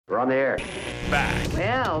We're on the air. Back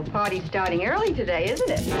Well, party's starting early today, isn't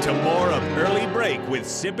it? to more of Early Break with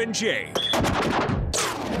Sip and Jake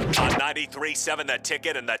on 93.7 The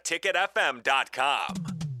Ticket and theticketfm.com.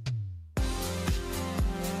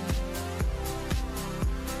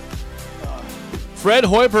 Fred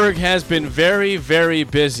Hoiberg has been very, very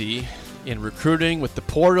busy in recruiting with the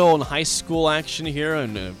portal and high school action here,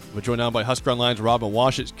 and we're joined now by Husker Online's Robin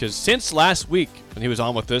Washut, because since last week when he was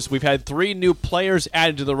on with us, we've had 3 new players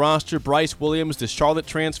added to the roster. Bryce Williams, the Charlotte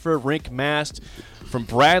transfer, Rink Mast from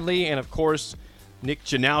Bradley, and of course Nick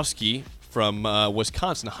Janowski from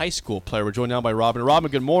Wisconsin, a high school player. We're joined now by Robin.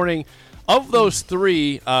 Robin, good morning. Of those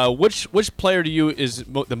 3, which player to you is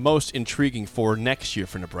the most intriguing for next year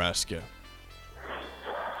for Nebraska?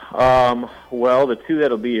 Well, the 2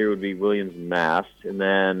 that'll be here would be Williams and Mast, and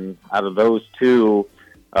then out of those 2,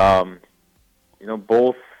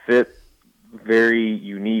 both fit very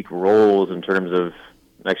unique roles in terms of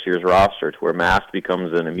next year's roster, to where Mast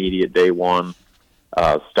becomes an immediate day one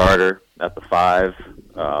starter at the 5,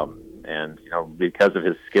 and because of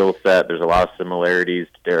his skill set, there's a lot of similarities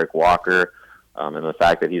to Derek Walker, and the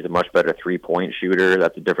fact that he's a much better 3-point shooter.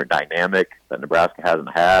 That's a different dynamic that Nebraska hasn't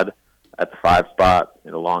had at the 5 spot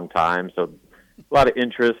in a long time. So a lot of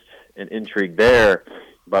interest and intrigue there.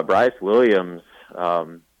 But Bryce Williams,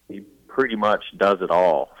 he pretty much does it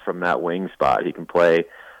all from that wing spot. He can play,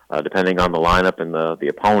 depending on the lineup and the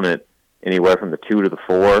opponent, anywhere from the 2 to the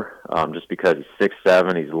 4, just because he's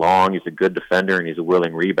 6'7", he's long, he's a good defender, and he's a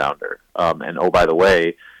willing rebounder. And oh, by the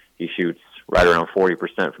way, he shoots right around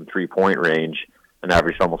 40% from 3-point range and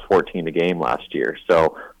averaged almost 14 a game last year.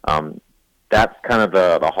 So that's kind of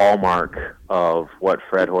the hallmark of what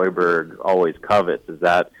Fred Hoiberg always covets, is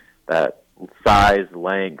that size,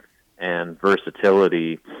 length, and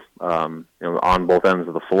versatility on both ends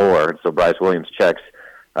of the floor. And so Bryce Williams checks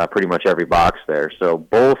pretty much every box there. So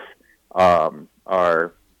both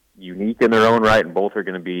are unique in their own right, and both are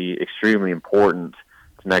going to be extremely important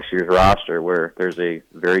to next year's roster, where there's a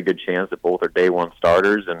very good chance that both are day one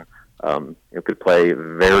starters and could play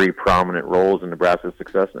very prominent roles in Nebraska's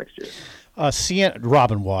success next year.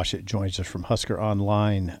 Robin Washut joins us from Husker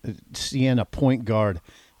Online. Siena point guard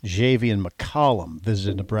Javian McCollum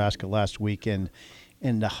visited Nebraska last weekend,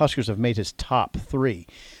 and the Huskers have made his top 3.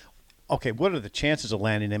 Okay, what are the chances of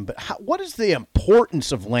landing him? But what is the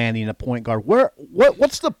importance of landing a point guard?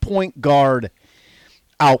 What's the point guard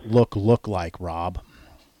outlook look like, Rob?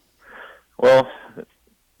 Well,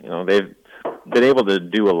 they've been able to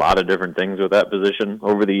do a lot of different things with that position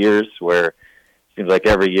over the years, where it seems like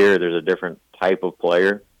every year there's a different type of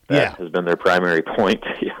player that has been their primary point.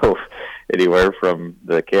 Anywhere from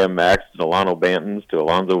the Cam Max to Delano Bantons to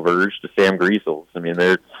Alonzo Verge to Sam Griesels. I mean,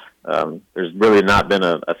 there's really not been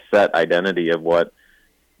a set identity of what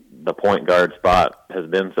the point guard spot has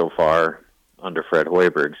been so far under Fred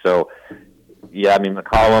Hoiberg. So,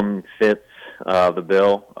 McCollum fits the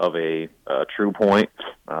bill of a true point.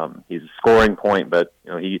 He's a scoring point, but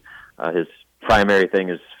his primary thing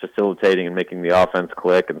is facilitating and making the offense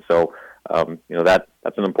click, and so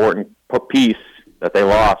that's an important piece that they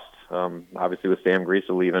lost. Obviously, with Sam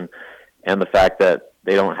Griesel leaving, and the fact that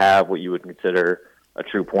they don't have what you would consider a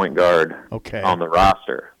true point guard on the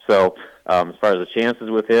roster. So, as far as the chances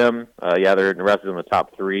with him, Nebraska's in the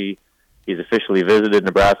top 3. He's officially visited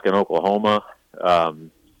Nebraska and Oklahoma.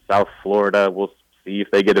 South Florida, we'll see if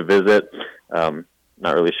they get a visit.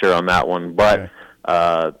 Not really sure on that one, but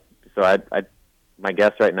my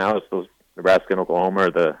guess right now is those Nebraska and Oklahoma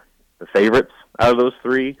are the favorites out of those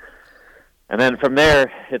 3. And then from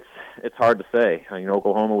there, it's hard to say.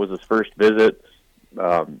 Oklahoma was his first visit.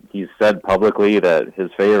 He's said publicly that his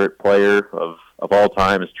favorite player of all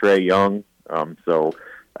time is Trae Young. So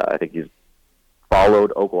I think he's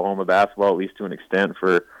followed Oklahoma basketball, at least to an extent,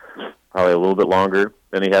 for probably a little bit longer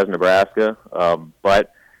than he has Nebraska.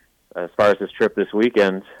 But as far as his trip this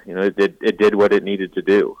weekend, it did what it needed to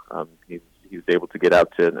do. He was able to get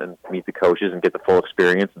out and meet the coaches and get the full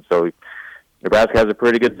experience. And so Nebraska has a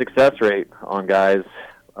pretty good success rate on guys,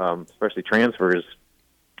 especially transfers,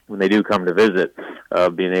 when they do come to visit,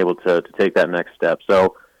 being able to take that next step.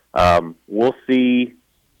 So we'll see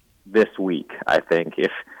this week, I think.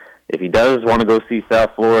 If he does want to go see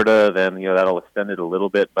South Florida, then that'll extend it a little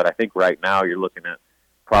bit. But I think right now you're looking at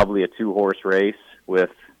probably a 2-horse race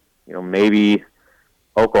with maybe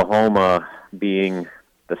Oklahoma being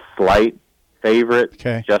the slight favorite,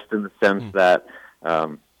 just in the sense that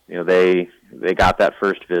they got that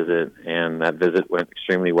first visit, and that visit went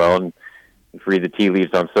extremely well. And if you read the tea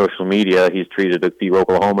leaves on social media, he's tweeted a few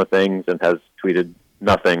Oklahoma things and has tweeted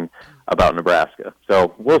nothing about Nebraska.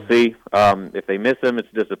 So we'll see. If they miss him,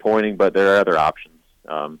 it's disappointing, but there are other options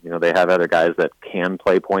They have other guys that can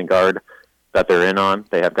play point guard that they're in on.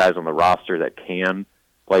 They have guys on the roster that can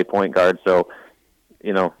play point guard. So,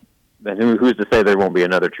 and who's to say there won't be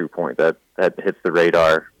another true point that hits the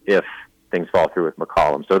radar if things fall through with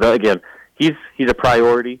McCollum. So, again, he's a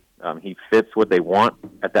priority. He fits what they want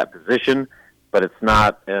at that position, but it's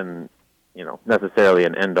not necessarily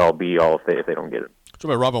an end-all, be-all if they don't get it.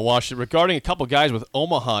 By Robin Washut. Regarding a couple guys with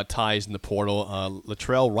Omaha ties in the portal,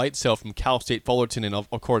 Latrell Wrightsell from Cal State Fullerton, and of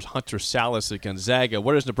course Hunter Salas at Gonzaga.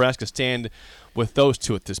 Where does Nebraska stand with those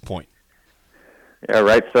two at this point? Yeah,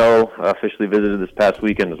 Wrightsell officially visited this past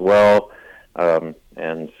weekend as well, and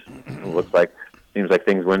it seems like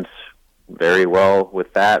things went very well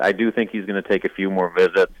with that. I do think he's going to take a few more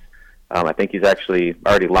visits. I think he's actually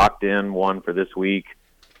already locked in one for this week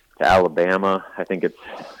to Alabama. I think it's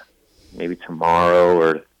maybe tomorrow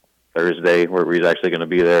or Thursday where he's actually going to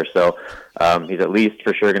be there. So he's at least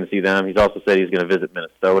for sure going to see them. He's also said he's going to visit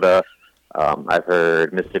Minnesota. I've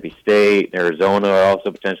heard Mississippi State, Arizona are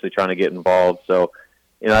also potentially trying to get involved. So,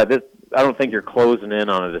 I don't think you're closing in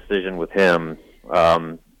on a decision with him.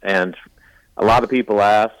 And a lot of people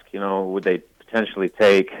ask, would they potentially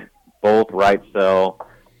take both Wrightsell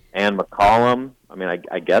and McCollum? I mean,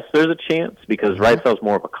 I guess there's a chance because Wrightsell's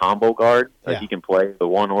more of a combo guard. Like he can play the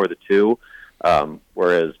one or the two,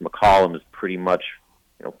 whereas McCollum is pretty much,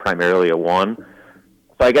 primarily a one.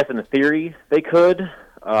 So I guess in theory they could,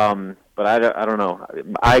 but I don't know.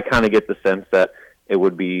 I kind of get the sense that it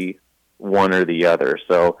would be one or the other.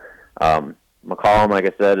 So McCollum, like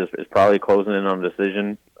I said, is probably closing in on a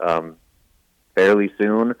decision fairly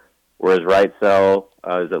soon, whereas Wrightsell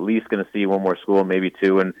is at least going to see one more school, maybe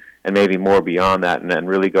two, and maybe more beyond that, and then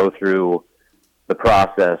really go through the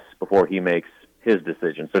process before he makes his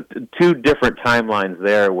decision. So two different timelines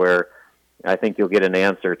there where I think you'll get an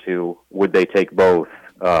answer to would they take both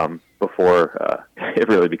before it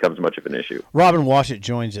really becomes much of an issue. Robin Washut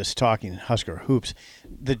joins us talking Husker Hoops.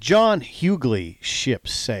 The John Hughley ship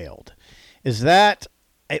sailed.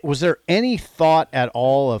 Was there any thought at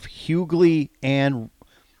all of Hughley and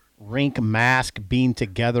Rink Mask being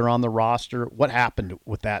together on the roster? What happened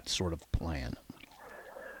with that sort of plan?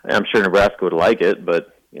 I'm sure Nebraska would like it,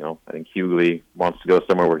 but I think Hughley wants to go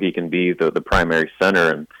somewhere where he can be the primary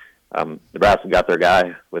center, and Nebraska got their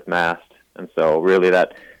guy with Mast, and so really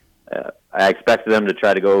that I expected them to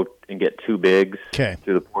try to go and get two bigs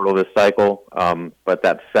through the portal this cycle, but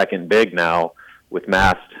that second big now with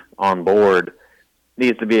Mast on board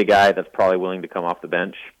needs to be a guy that's probably willing to come off the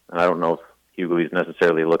bench, and I don't know if Hughley's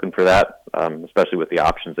necessarily looking for that, especially with the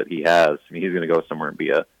options that he has. I mean, he's going to go somewhere and be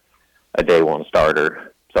a day one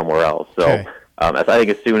starter somewhere else. So I think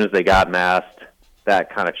as soon as they got Mast,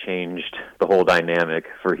 that kind of changed the whole dynamic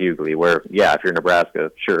for Hughley, where, if you're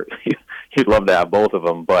Nebraska, sure, you'd love to have both of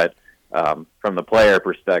them, but from the player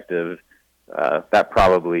perspective, that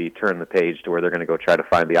probably turned the page to where they're going to go try to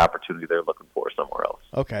find the opportunity they're looking for somewhere else.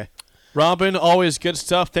 Okay. Robin, always good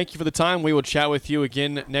stuff. Thank you for the time. We will chat with you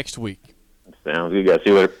again next week. Sounds good, guys. See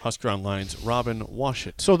you later. Husker Online's Robin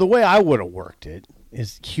Washut. So the way I would have worked it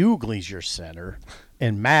is Hughley's your center,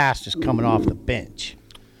 and Mast is coming off the bench.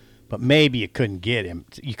 But maybe you couldn't get him.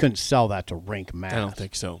 You couldn't sell that to Rink Mast. I don't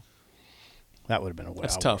think so. That would have been a way.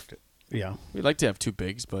 That's I tough. worked it. Yeah. We'd like to have two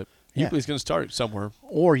bigs, but Hughley's going to start somewhere.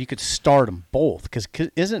 Or you could start them both, because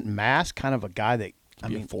isn't Mast kind of a guy that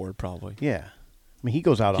Be a forward, probably. Yeah. I mean, he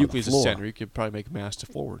goes out on the floor. Hughley's a center. You could probably make Mast a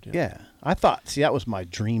forward. Yeah. I thought, that was my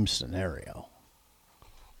dream scenario.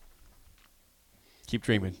 Keep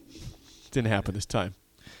dreaming. Didn't happen this time.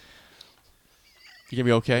 You gonna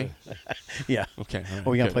be okay? Yeah. Okay. Right,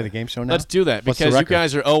 we gonna play the game show now? Let's do that, because you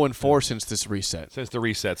guys are 0-4 since this reset. Since the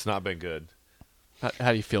reset's not been good.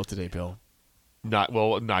 How do you feel today, Bill? Not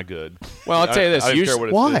good. Well, I'll tell you this.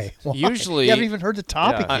 Why? Usually, you haven't even heard the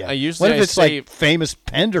topic yet. I usually what if it's say like famous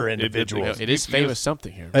Pender individuals? It is famous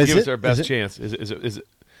something here. Give us our best chance. Is it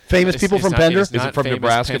famous people from Pender? Is it from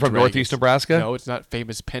Nebraska, from Northeast Nebraska? No, it's not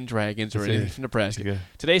famous Pendragons or anything from Nebraska. Okay.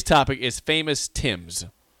 Today's topic is famous Tims.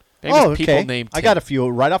 Famous people named Tim. I got a few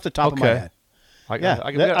right off the top of my head. I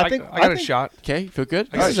got a shot. Okay, feel good?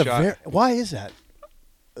 Why is that?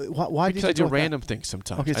 Why because I do random things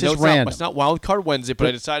sometimes. Okay, it's I know just random. It's not Wild Card Wednesday, but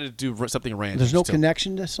I decided to do something random. There's no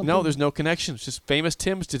connection to something? No, there's no connection. It's just famous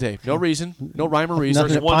Tims today. No reason. No rhyme or reason.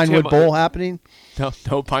 Nothing at Pinewood Bowl happening?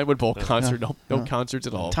 No Pinewood Bowl concert. No concerts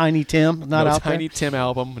at all. Tiny Tim not out there? Tiny Tim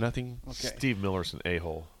album. Nothing. Okay. Steve Miller's an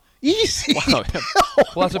a-hole. Easy. Wow.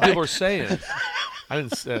 Well, that's what people are saying. I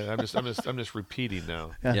didn't say. I'm just repeating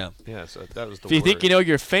now. Yeah. Yeah. So that was the. If you think you know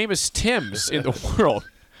your famous Tims in the world,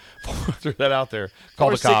 throw that out there.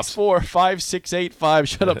 Call the cops. 464-5685.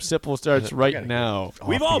 Shut up, Sipple starts right now.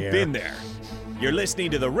 We've all been there. You're listening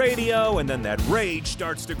to the radio, and then that rage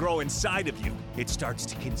starts to grow inside of you. It starts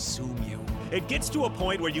to consume you. It gets to a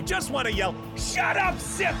point where you just want to yell, "Shut up,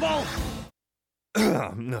 Sipple!"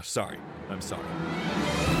 No, sorry. I'm sorry.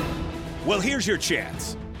 Well, here's your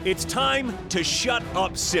chance. It's time to shut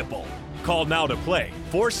up, Sipple. Call now to play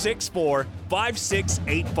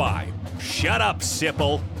 464-5685. Shut up,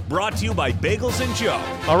 Sipple. Brought to you by Bagels and Joe.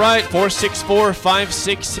 All right,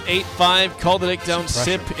 464-5685. Call the Takedown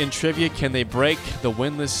Sip in trivia. Can they break the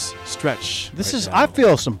winless stretch? I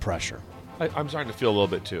feel some pressure. I'm starting to feel a little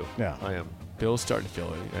bit too. Yeah. I am. Bill's starting to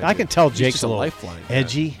feel it. I can tell He's Jake's just a little lifeline.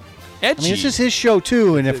 edgy. Edgy. I mean, this is his show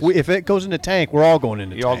too, and if it goes in the tank, we're all going in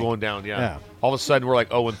the You're all tank. going down, yeah. Yeah. All of a sudden, we're like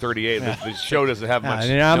 0-38. The show doesn't have much.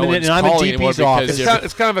 And I'm one's in calling anymore DP's because office.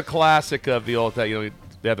 It's kind of a classic of the old, they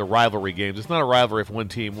have the rivalry games. It's not a rivalry if one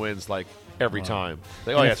team wins like every time.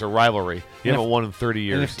 It's a rivalry. You haven't won in 30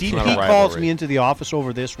 years. And if It's not a DP calls rivalry. me into the office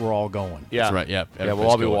over this, we're all going. Yeah, That's right, yeah. Yeah, we'll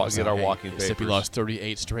all be get our walking papers. Sippy lost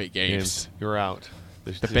 38 straight games. You're out.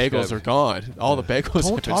 The bagels are gone. All the bagels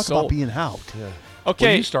Don't have been talk sold. about being out. Okay,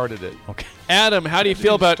 Well, you started it. Okay. Adam, how do you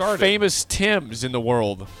feel about started. famous Tims in the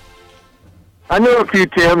world? I know a few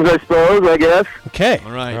Tims, I suppose, I guess. Okay.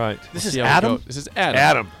 All right. All right. This Let's is see how it Adam? goes. This is Adam.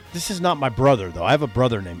 Adam. This is not my brother, though. I have a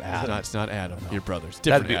brother named Adam. It's not Adam. Your brother's That'd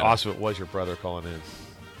different. be Adam. awesome if it was your brother calling in.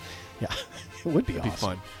 Yeah, it would be Be awesome.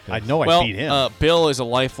 fun. I know Well, I beat him. Bill is a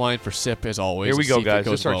lifeline for Sip as always. Here we Let's go, see if it guys.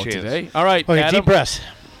 goes This is our well chance. today. All right, okay, Adam. deep breaths.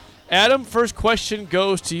 Adam, first question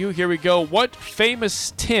goes to you. Here we go. What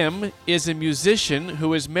famous Tim is a musician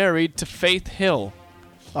who is married to Faith Hill?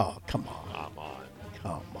 Oh, come on.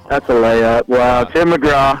 Come on. That's a layup. Wow, Tim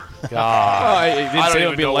McGraw. I didn't I say don't it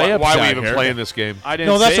would even be know layups why we out even here. playing this game. I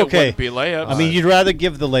didn't No, that's say okay. it wouldn't be layups. I mean, you'd rather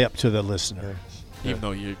give the layup to the listener. even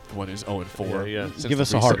though you're the one who's 0-4. Yeah. since Give the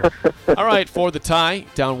us a reset. harder. All right, for the tie,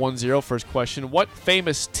 down 1-0. First question. What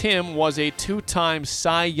famous Tim was a two-time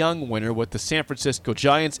Cy Young winner with the San Francisco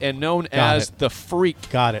Giants and known as it. the Freak?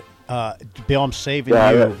 Got it. Bill, I'm saving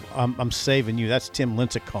Got you. it. I'm saving you. That's Tim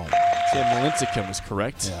Lincecum. Tim Lincecum is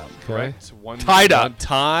correct. Yeah. Correct. It's one Tied up. one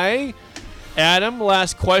tie. Adam,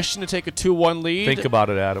 last question to take a 2-1 lead. Think about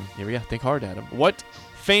it, Adam. Here we go. Think hard, Adam. What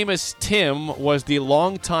famous Tim was the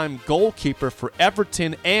longtime goalkeeper for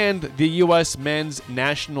Everton and the U.S. men's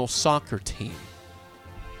national soccer team?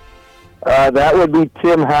 That would be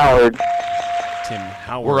Tim Howard. Tim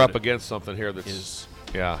Howard. We're up against something here that's is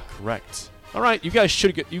yeah. correct. All right, you guys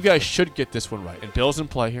should get this one right. And Bill's in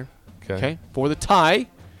play here. Okay. For the tie,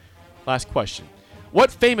 last question.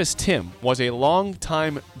 What famous Tim was a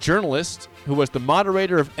longtime journalist who was the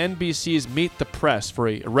moderator of NBC's Meet the Press for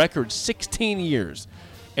a record 16 years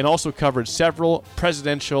and also covered several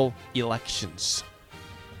presidential elections?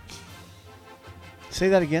 Say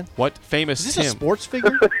that again. What famous Is this Tim? a sports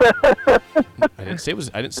figure? I didn't say it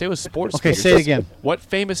was sports. Okay, figures. say it again. What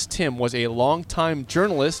famous Tim was a longtime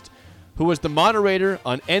journalist who was the moderator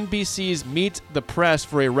on NBC's Meet the Press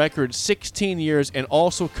for a record 16 years and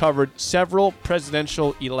also covered several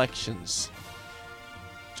presidential elections?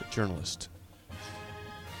 It's a journalist.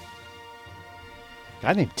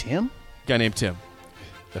 Guy named Tim? Guy named Tim.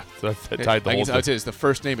 That tied the I whole would say thing. it's the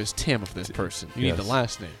first name is Tim of this person. You need Yes. the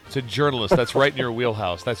last name. It's a journalist. That's right in your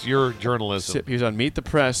wheelhouse. That's your journalism. Sip, he was on Meet the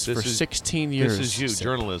Press This for is- 16 years. This is you, Sip.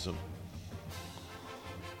 journalism.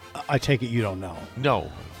 I take it you don't know. No.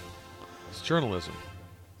 It's journalism.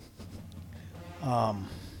 I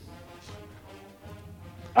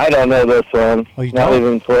don't know this one. Oh, you Not don't?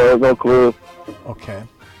 even close. No clue. Okay.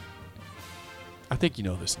 I think you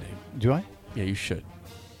know this name. Do I? Yeah, you should.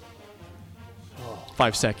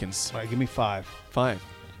 5 seconds. All right, give me 5. 5,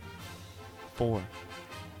 4,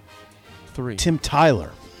 3. Tim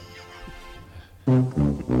Tyler. And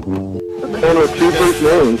with two first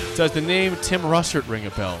names. Does the name Tim Russert ring a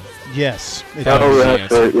bell? Yes. It That does. was the that's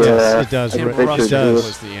answer. it. Yeah. Yes, it does. Tim It think Russert does.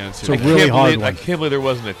 was the answer. So I really can't hard believe, one. I can't believe there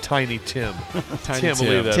wasn't a tiny Tim. Tiny Can't Tim.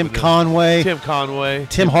 believe that. Tim Conway. Tim Conway.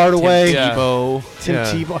 Tim Hardaway. Tim Yeah. Tebow. Tim Yeah,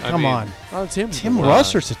 Tebow. I Come mean- on. Oh, Tim. Tim Wow.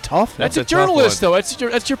 Russer's a tough one. That's a That's a tough journalist, one. though.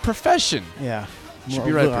 That's your profession. Yeah. Should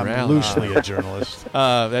be right up I'm your alley. loosely a journalist.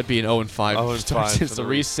 That'd be an 0-5 0-5 start since for the the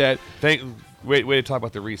reset. Way to talk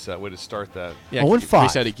about the reset. Way to start that. Yeah, 0-5.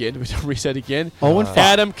 Reset again. We don't reset again. 0-5.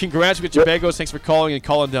 Adam, congrats with your bagels. Thanks for calling and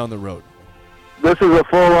calling down the road. This is a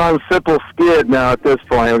full-on Sipple skid now at this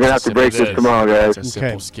point. We're going to have to break this tomorrow, guys. It's a Okay.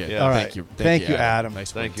 simple skit. Yeah. All right. Thank you. Thank you, Adam.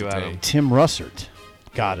 Nice Thank one you, today. Adam. Tim Russert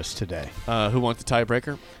got us today. Who wants the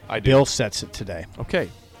tiebreaker? I do. Bill sets it today.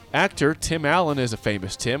 Okay. Actor Tim Allen is a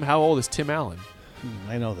famous Tim. How old is Tim Allen?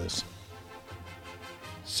 I know this.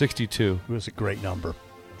 62. It was a great number.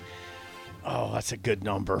 Oh, that's a good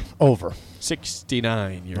number. Over.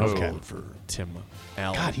 69 years Okay. old for Tim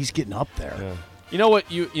Allen. God, he's getting up there. Yeah. You know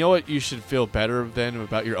what you should feel better than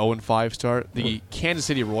about your 0-5 start? The Kansas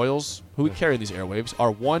City Royals, who we carry these airwaves,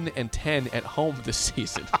 are 1-10 at home this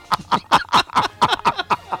season.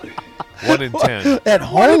 1-10 At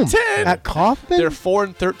home 1-10. at Kauffman. They're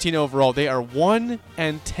 4-13 overall. They are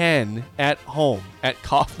 1-10 at home at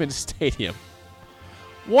Kauffman Stadium.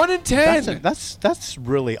 1-10. That's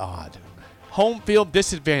really odd. Home field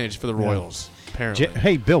disadvantage for the Royals. Apparently.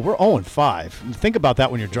 Hey, Bill, we're 0-5. Think about that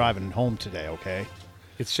when you're driving home today, okay?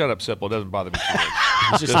 It's shut up, Sipple. It doesn't bother me too much.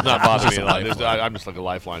 It's It does not bother me. lifeline. I'm just like a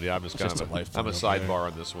lifeline. Yeah, I'm just kind just of a lifeline, I'm a okay.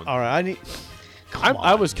 sidebar on this one. All right,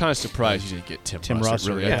 I was kind of surprised you didn't get Tim Russert. Russert,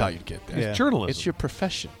 Really, yeah. I thought you'd get that. Yeah. Journalism. It's your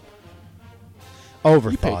profession.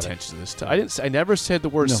 overthought You pay it. attention to this stuff. I never said the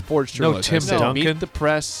word No. sports No, journalist. Tim I said Duncan. meet the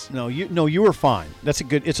press. No, you were fine.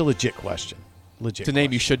 It's a legit question. Legit. It's a name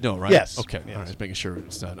you question. should know, right? Yes. Okay. Yes. All right. Just making sure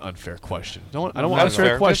it's not an unfair question. I don't want That's unfair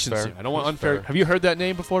fair. questions That's fair. here. I don't want That's unfair. fair. Have you heard that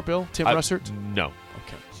name before, Bill? Tim Russert? No,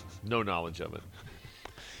 Okay. no knowledge of it.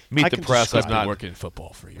 Meet I the can press. I've I've been not. working in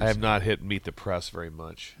football for years. I have not hit meet the press very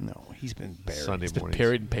much. No, he's been buried. Sunday It's been mornings.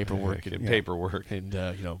 buried in paperwork In and paperwork. and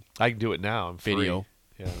I can do it now. I'm free. Video.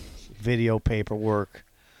 Yeah. Video, paperwork,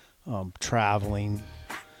 traveling,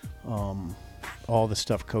 all the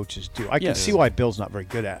stuff coaches do. I can Yes. see why Bill's not very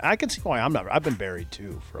good at it. I can see why I'm not. I've been buried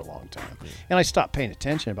too for a long time, and I stopped paying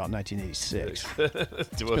attention about 1986.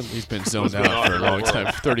 he's been zoned out for a long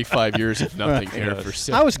time. 35 years of nothing here for six.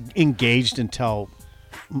 I was engaged until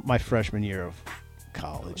my freshman year of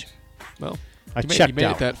college. Well, I you checked made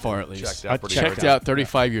out. it that far at least. Checked out pretty Checked hard. out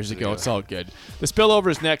 35 years ago. It's all good. The spillover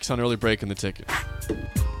is next on Early Break in the Ticket.